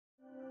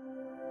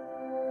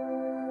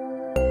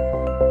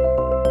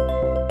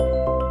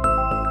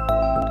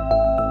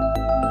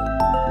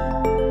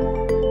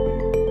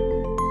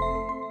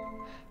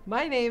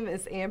My name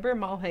is Amber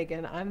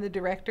Mulhagen. I'm the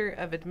Director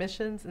of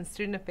Admissions and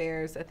Student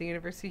Affairs at the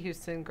University of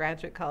Houston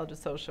Graduate College of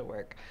Social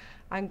Work.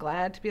 I'm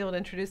glad to be able to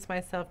introduce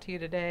myself to you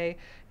today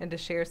and to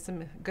share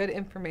some good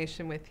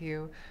information with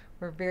you.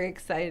 We're very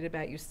excited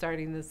about you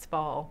starting this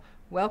fall.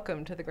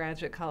 Welcome to the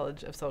Graduate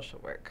College of Social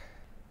Work.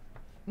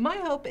 My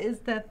hope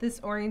is that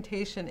this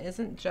orientation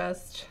isn't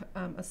just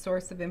a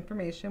source of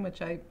information,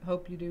 which I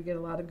hope you do get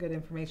a lot of good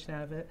information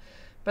out of it,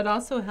 but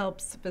also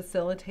helps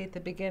facilitate the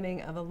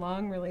beginning of a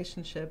long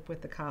relationship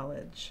with the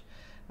college,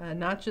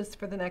 not just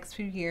for the next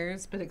few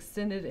years, but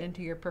extended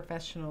into your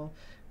professional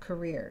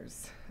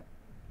careers.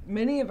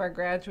 Many of our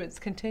graduates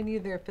continue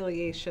their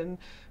affiliation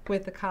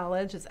with the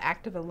college as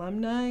active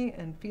alumni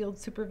and field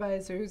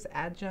supervisors,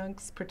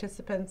 adjuncts,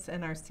 participants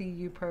in our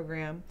CU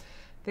program.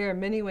 There are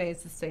many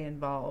ways to stay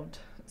involved.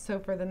 So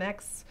for the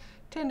next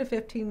 10 to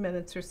 15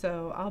 minutes or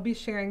so, I'll be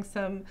sharing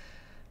some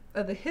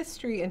of the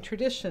history and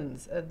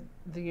traditions of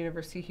the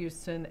University of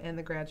Houston and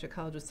the Graduate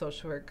College of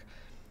Social Work,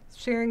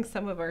 sharing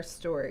some of our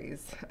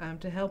stories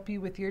to help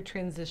you with your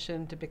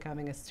transition to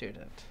becoming a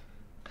student.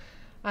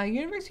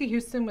 University of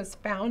Houston was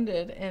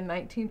founded in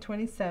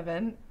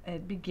 1927.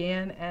 It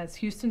began as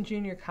Houston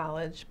Junior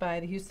College by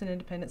the Houston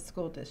Independent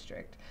School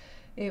District.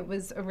 It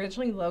was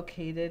originally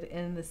located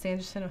in the San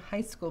Jacinto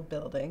High School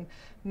building,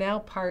 now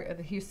part of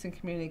the Houston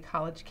Community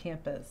College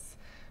campus,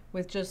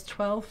 with just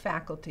 12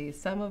 faculty,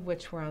 some of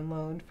which were on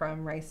loan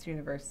from Rice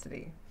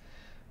University.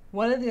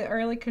 One of the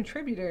early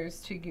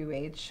contributors to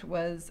UH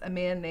was a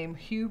man named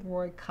Hugh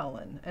Roy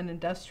Cullen, an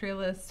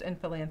industrialist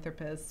and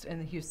philanthropist in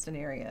the Houston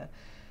area.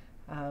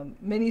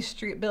 Many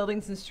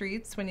buildings and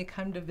streets, when you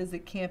come to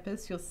visit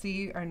campus, you'll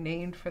see are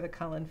named for the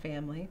Cullen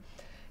family.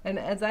 And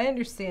as I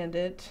understand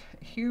it,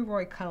 Hugh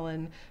Roy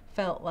Cullen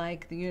felt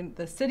like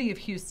the city of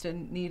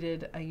Houston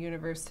needed a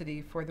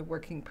university for the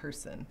working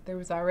person. There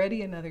was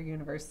already another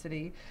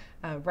university,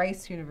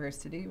 Rice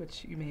University,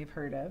 which you may have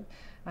heard of,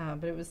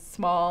 but it was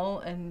small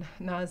and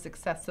not as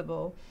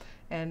accessible,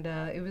 and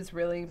it was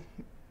really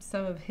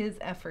some of his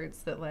efforts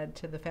that led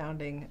to the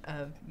founding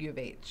of U of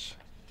H.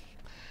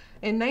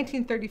 In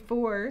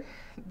 1934,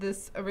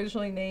 this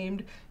originally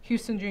named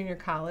Houston Junior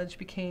College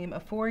became a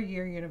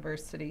 4-year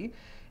university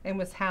and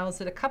was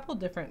housed at a couple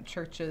different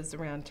churches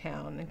around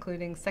town,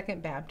 including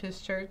Second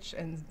Baptist Church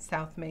and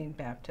South Main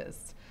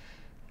Baptist.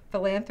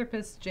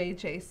 Philanthropists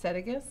J.J.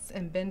 Sedigus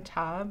and Ben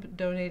Taub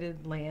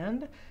donated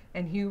land,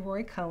 and Hugh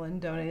Roy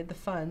Cullen donated the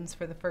funds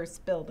for the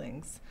first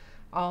buildings,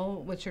 all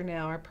which are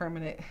now our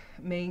permanent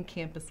main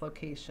campus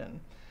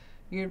location.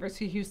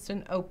 University of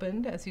Houston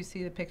opened, as you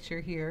see the picture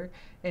here,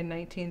 in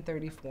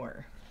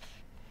 1934.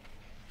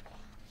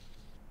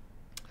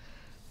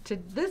 To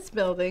this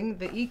building,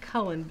 the E.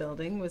 Cullen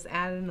building, was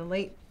added in the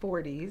late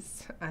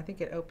 40s. I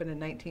think it opened in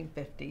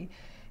 1950,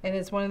 and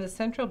is one of the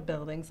central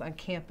buildings on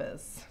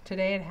campus.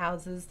 Today it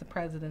houses the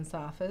president's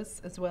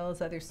office as well as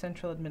other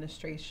central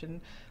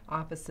administration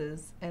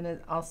offices, and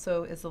it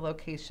also is the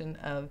location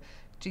of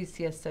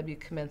GCSW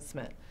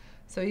commencement.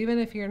 So even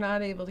if you're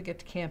not able to get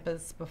to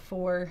campus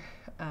before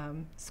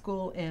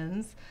school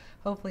ends,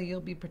 hopefully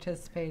you'll be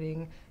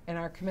participating in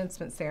our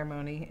commencement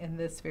ceremony in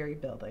this very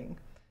building.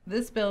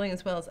 This building,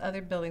 as well as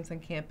other buildings on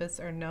campus,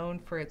 are known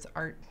for its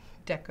Art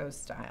Deco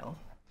style.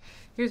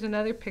 Here's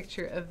another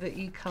picture of the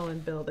E. Cullen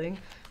building,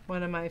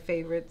 one of my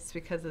favorites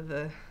because of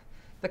the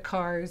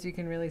cars. You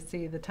can really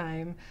see the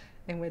time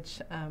in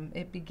which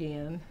it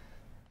began.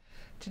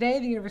 Today,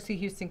 the University of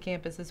Houston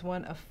campus is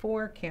one of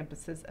 4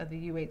 campuses of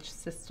the UH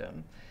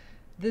system.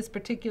 This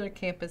particular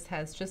campus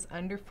has just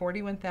under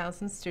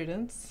 41,000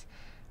 students.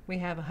 We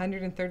have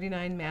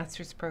 139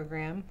 master's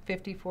programs,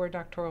 54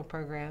 doctoral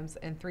programs,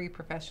 and 3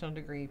 professional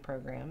degree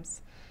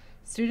programs.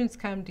 Students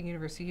come to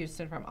University of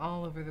Houston from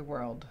all over the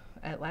world.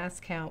 At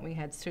last count, we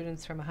had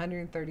students from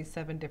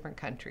 137 different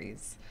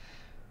countries.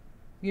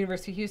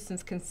 University of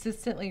Houston's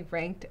consistently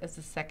ranked as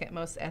the 2nd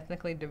most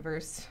ethnically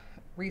diverse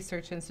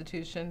research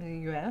institution in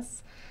the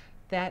U.S.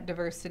 That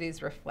diversity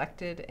is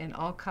reflected in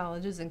all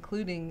colleges,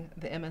 including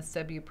the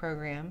MSW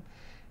program,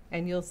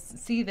 and you'll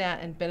see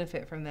that and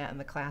benefit from that in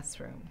the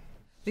classroom.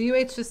 The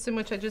UH system,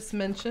 which I just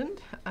mentioned,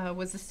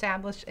 was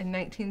established in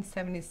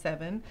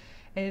 1977,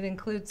 and it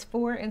includes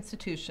 4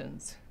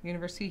 institutions: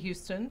 University of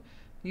Houston,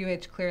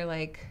 UH Clear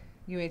Lake,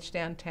 UH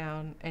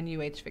Downtown, and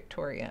UH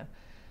Victoria.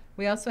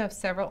 We also have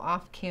several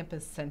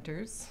off-campus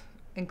centers,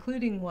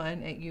 including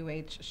one at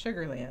UH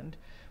Sugar Land,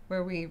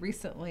 where we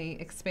recently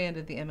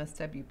expanded the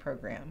MSW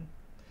program.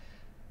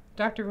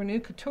 Dr.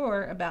 Renu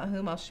Couture, about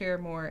whom I'll share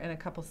more in a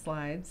couple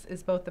slides,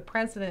 is both the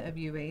president of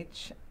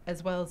UH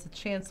as well as the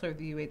chancellor of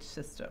the UH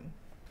system.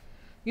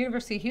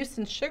 University of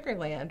Houston Sugar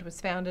Land was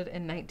founded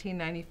in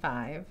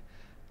 1995.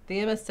 The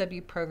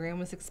MSW program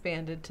was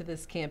expanded to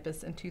this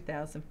campus in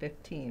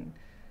 2015.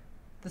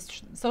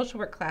 The social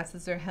work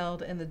classes are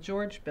held in the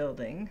George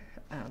Building,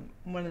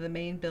 one of the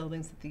main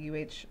buildings at the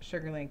UH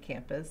Sugar Land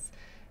campus,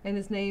 and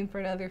is named for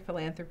another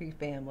philanthropy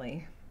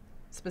family,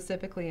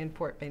 specifically in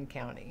Fort Bend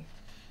County.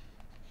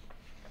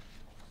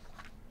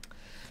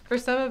 For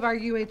some of our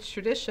UH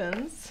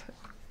traditions,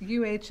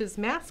 UH's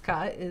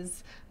mascot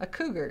is a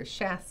cougar,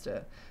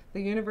 Shasta.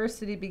 The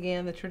university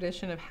began the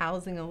tradition of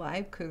housing a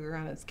live cougar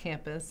on its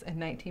campus in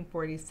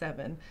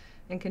 1947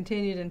 and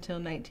continued until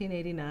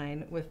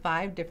 1989 with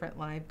 5 different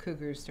live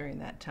cougars during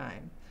that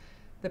time.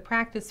 The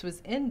practice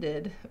was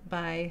ended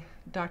by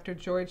Dr.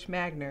 George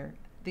Magner,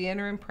 the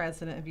interim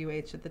president of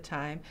UH at the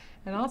time,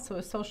 and also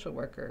a social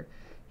worker.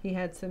 He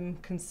had some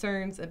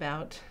concerns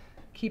about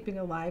keeping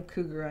a live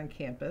cougar on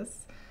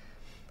campus.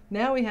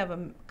 Now we have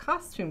a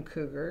costume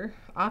cougar,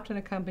 often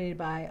accompanied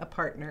by a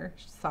partner,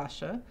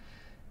 Sasha,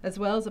 as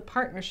well as a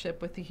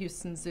partnership with the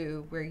Houston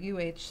Zoo, where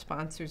UH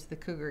sponsors the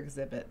cougar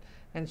exhibit,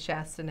 and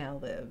Shasta now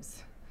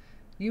lives.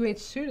 UH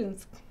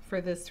students, for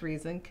this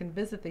reason, can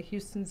visit the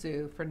Houston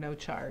Zoo for no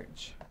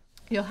charge.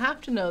 You'll have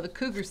to know the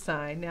cougar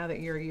sign now that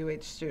you're a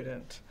UH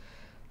student.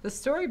 The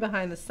story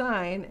behind the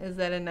sign is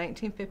that in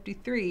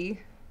 1953,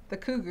 the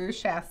cougar,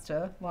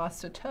 Shasta,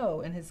 lost a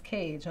toe in his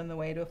cage on the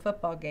way to a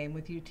football game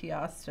with UT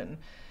Austin,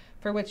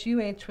 for which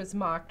UH was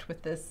mocked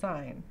with this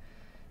sign.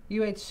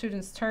 UH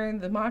students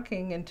turned the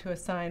mocking into a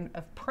sign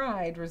of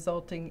pride,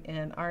 resulting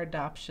in our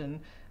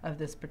adoption of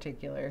this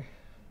particular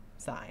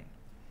sign.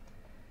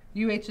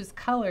 UH's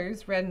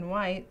colors, red and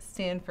white,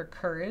 stand for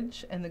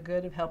courage and the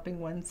good of helping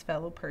one's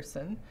fellow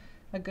person,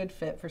 a good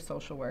fit for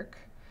social work.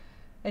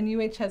 And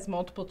UH has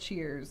multiple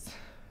cheers,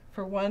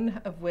 for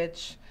one of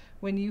which,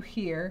 when you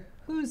hear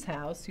whose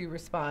house, you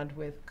respond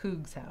with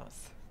Coog's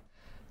house.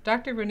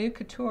 Dr. Renu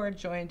Couture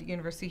joined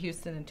University of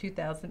Houston in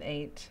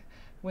 2008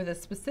 with a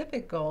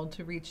specific goal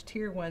to reach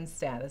Tier 1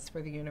 status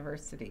for the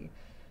university.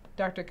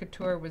 Dr.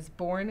 Couture was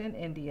born in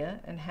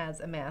India and has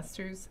a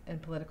master's in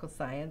political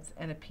science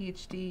and a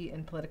PhD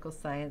in political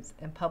science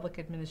and public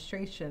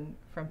administration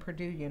from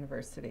Purdue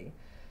University.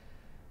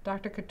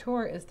 Dr.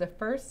 Couture is the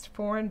first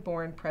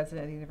foreign-born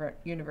president of the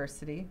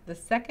university, the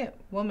second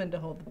woman to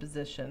hold the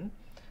position,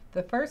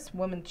 the first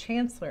woman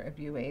chancellor of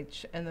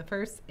UH, and the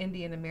first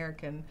Indian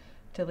American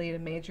to lead a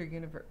major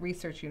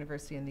research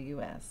university in the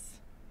U.S.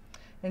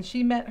 And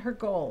she met her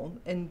goal.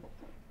 In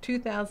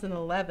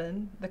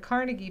 2011, the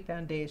Carnegie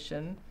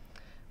Foundation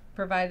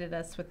provided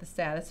us with the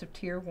status of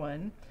Tier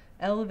 1,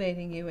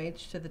 elevating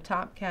UH to the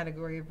top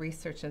category of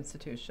research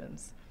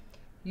institutions.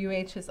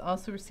 UH has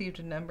also received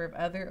a number of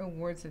other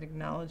awards and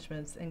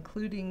acknowledgments,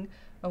 including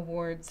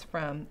awards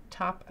from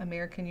top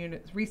American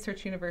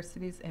research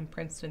universities and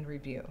Princeton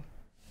Review.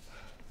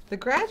 The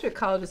Graduate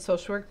College of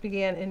Social Work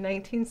began in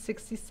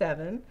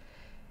 1967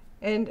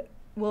 and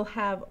will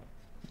have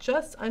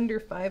just under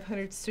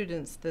 500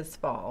 students this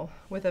fall,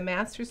 with a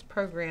master's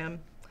program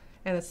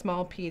and a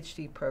small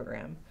PhD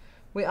program.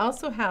 We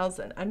also house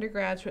an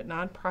undergraduate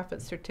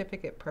nonprofit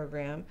certificate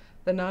program,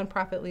 the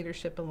Nonprofit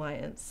Leadership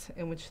Alliance,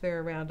 in which there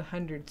are around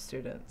 100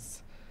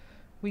 students.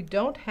 We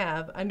don't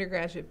have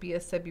undergraduate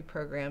BSW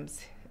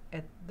programs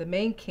at the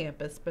main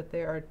campus, but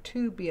there are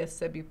 2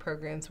 BSW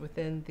programs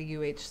within the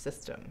UH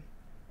system.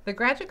 The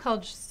Graduate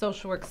College of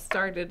Social Work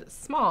started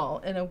small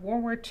in a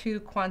World War II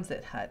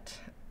Quonset hut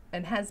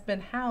and has been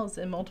housed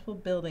in multiple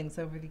buildings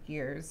over the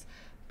years,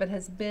 but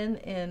has been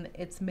in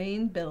its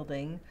main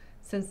building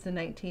since the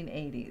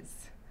 1980s.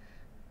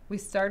 We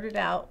started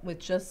out with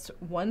just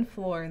 1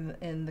 floor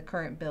in the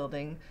current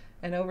building,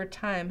 and over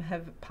time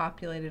have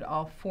populated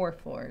all 4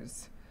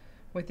 floors,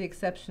 with the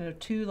exception of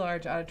 2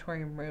 large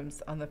auditorium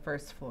rooms on the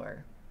first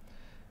floor.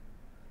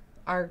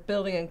 Our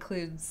building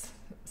includes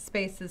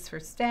spaces for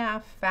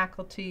staff,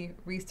 faculty,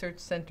 research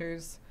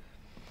centers,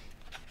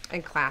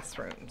 and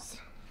classrooms.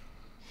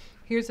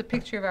 Here's a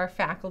picture of our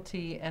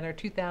faculty at our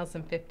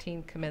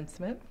 2015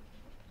 commencement.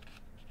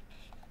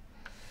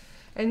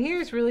 And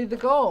here's really the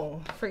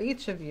goal for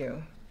each of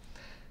you.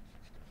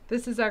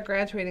 This is our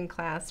graduating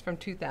class from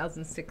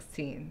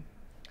 2016.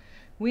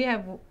 We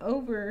have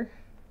over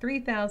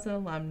 3,000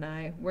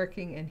 alumni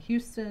working in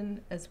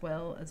Houston as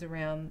well as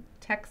around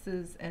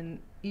Texas and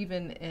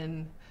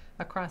even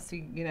across the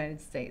United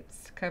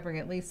States, covering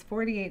at least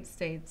 48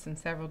 states and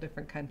several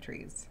different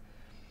countries.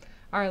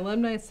 Our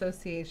Alumni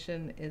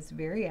Association is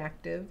very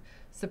active,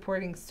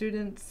 supporting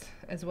students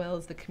as well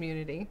as the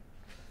community.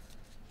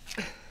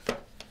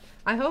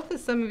 I hope that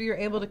some of you are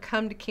able to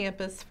come to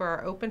campus for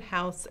our open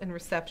house and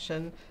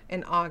reception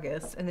in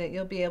August, and that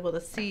you'll be able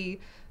to see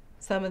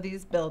some of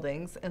these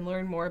buildings and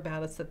learn more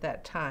about us at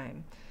that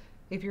time.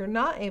 If you're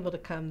not able to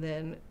come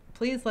then,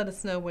 please let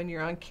us know when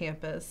you're on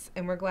campus,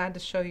 and we're glad to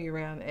show you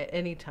around at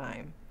any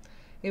time.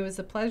 It was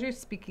a pleasure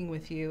speaking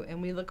with you, and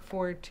we look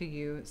forward to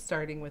you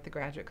starting with the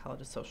Graduate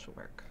College of Social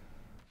Work.